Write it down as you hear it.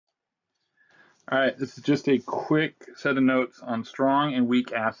All right, this is just a quick set of notes on strong and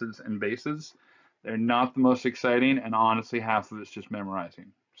weak acids and bases. They're not the most exciting, and honestly, half of it's just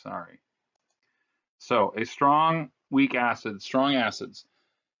memorizing. Sorry. So, a strong, weak acid, strong acids.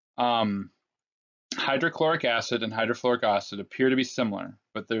 Um, Hydrochloric acid and hydrofluoric acid appear to be similar,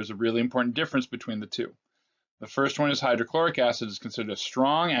 but there's a really important difference between the two. The first one is hydrochloric acid is considered a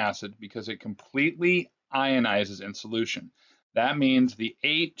strong acid because it completely ionizes in solution. That means the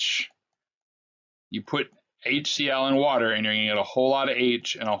H, you put HCl in water and you're going to get a whole lot of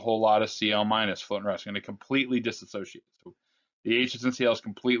H and a whole lot of Cl minus floating around. It's going to completely disassociate. So the H's and Cl's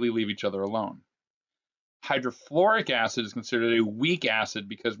completely leave each other alone. Hydrofluoric acid is considered a weak acid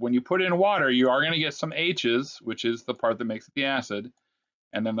because when you put it in water, you are going to get some H's, which is the part that makes it the acid,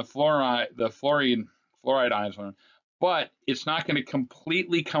 and then the fluoride ions, but it's not going to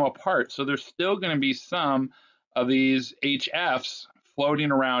completely come apart. So there's still going to be some of these HFs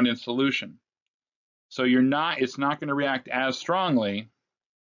floating around in solution. So it's not going to react as strongly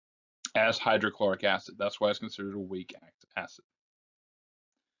as hydrochloric acid. That's why it's considered a weak acid.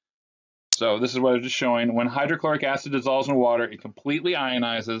 So this is what I was just showing. When hydrochloric acid dissolves in water, it completely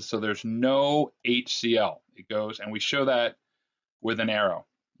ionizes, so there's no HCl. It goes, and we show that with an arrow.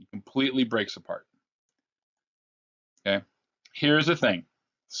 It completely breaks apart. Okay, here's the thing.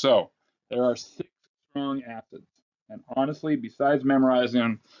 So there are 6 strong acids, and honestly, besides memorizing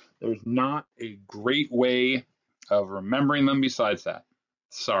them, there's not a great way of remembering them besides that.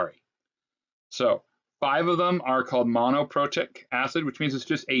 Sorry. So 5 of them are called monoprotic acid, which means it's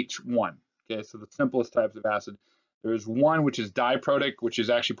just H1. Okay, so the simplest types of acid. There's one which is diprotic, which is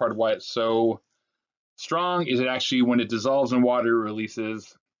actually part of why it's so strong, is it actually, when it dissolves in water,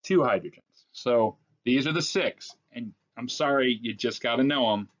 releases 2 hydrogens. So these are the 6, and I'm sorry, you just got to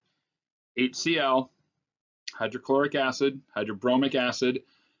know them. HCl, hydrochloric acid, hydrobromic acid,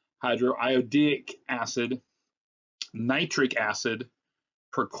 hydroiodic acid, nitric acid,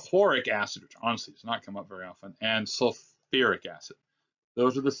 perchloric acid, which honestly does not come up very often, and sulfuric acid.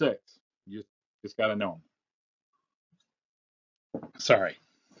 Those are the 6. You just got to know them. Sorry.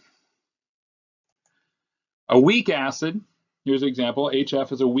 A weak acid, here's an example.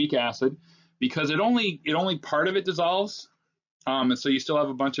 HF is a weak acid because it only part of it dissolves, and so you still have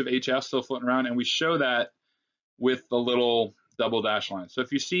a bunch of HF still floating around, and we show that with the little double dash line. So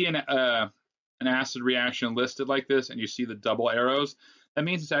if you see an acid reaction listed like this, and you see the double arrows, that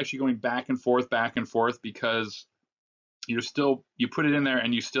means it's actually going back and forth because you put it in there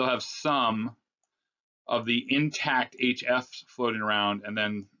and you still have some of the intact HFs floating around, and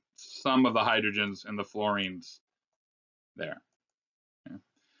then some of the hydrogens and the fluorines there. Okay.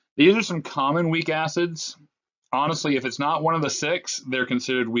 These are some common weak acids. Honestly, if it's not one of the 6, they're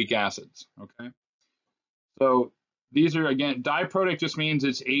considered weak acids. Okay. So these are, again, diprotic just means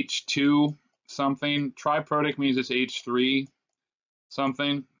it's H2 something. Triprotic means it's H3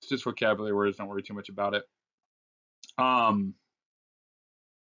 something. It's just vocabulary words. Don't worry too much about it. Some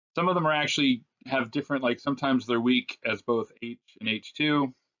of them are actually have different, like sometimes they're weak as both H and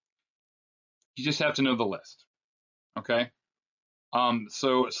H2. You just have to know the list. Okay.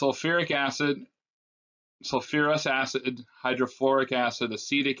 So sulfuric acid, sulfurous acid, hydrofluoric acid,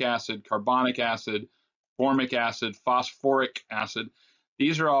 acetic acid, carbonic acid, formic acid, phosphoric acid.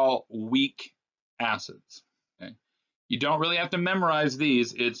 These are all weak acids. Okay. You don't really have to memorize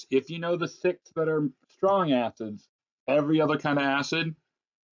these. It's if you know the 6 that are strong acids, every other kind of acid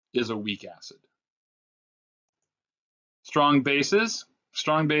is a weak acid. Strong bases.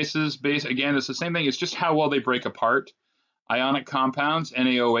 Strong bases, base, again, it's the same thing. It's just how well they break apart. Ionic compounds,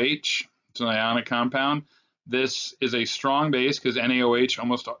 NaOH, it's an ionic compound. This is a strong base because NaOH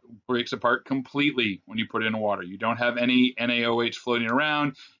almost breaks apart completely when you put it in water. You don't have any NaOH floating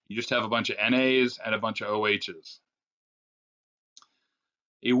around. You just have a bunch of NAs and a bunch of OHs.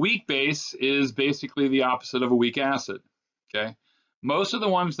 A weak base is basically the opposite of a weak acid. Okay, most of the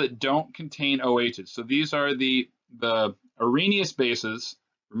ones that don't contain OHs. So these are the Arrhenius bases.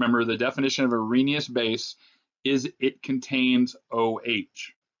 Remember, the definition of Arrhenius base is it contains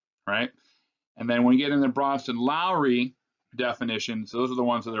OH, right? And then when you get in the Bronsted-Lowry definitions, those are the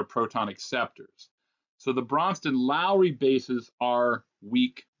ones that are proton acceptors. So the Bronsted-Lowry bases are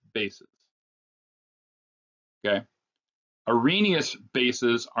weak bases. Okay. Arrhenius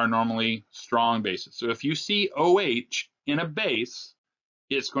bases are normally strong bases. So if you see OH in a base,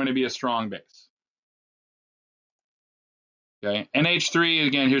 it's going to be a strong base. Okay, NH3,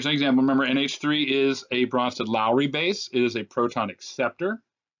 again, here's an example. Remember, NH3 is a Bronsted-Lowry base. It is a proton acceptor.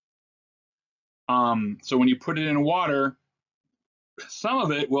 So when you put it in water, some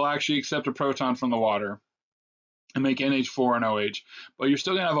of it will actually accept a proton from the water. and make NH4 and OH, but you're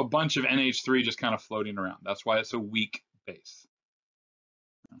still going to have a bunch of NH3 just kind of floating around. That's why it's a weak base.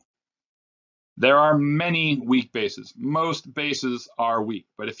 There are many weak bases. Most bases are weak,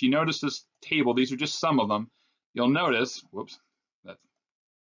 but if you notice this table, these are just some of them, you'll notice, whoops,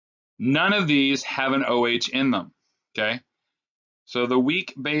 none of these have an OH in them, okay? So the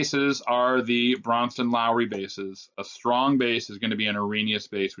weak bases are the Bronsted-Lowry bases. A strong base is going to be an Arrhenius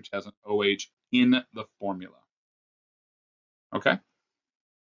base, which has an OH in the formula. Okay?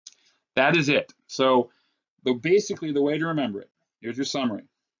 That is it. So basically the way to remember it, here's your summary.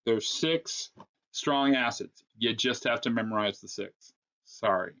 There's 6 strong acids. You just have to memorize the 6.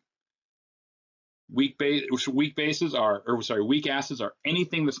 Sorry. Weak acids are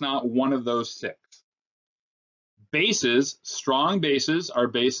anything that's not one of those 6. Bases, strong bases, are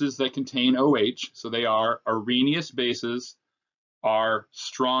bases that contain OH, so they are Arrhenius bases, are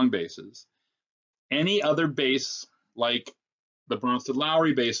strong bases. Any other base, like the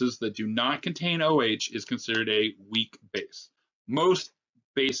Bronsted-Lowry bases that do not contain OH, is considered a weak base. Most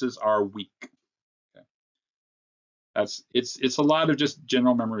bases are weak. Okay. It's a lot of just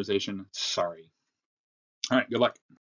general memorization. Sorry. All right, good luck.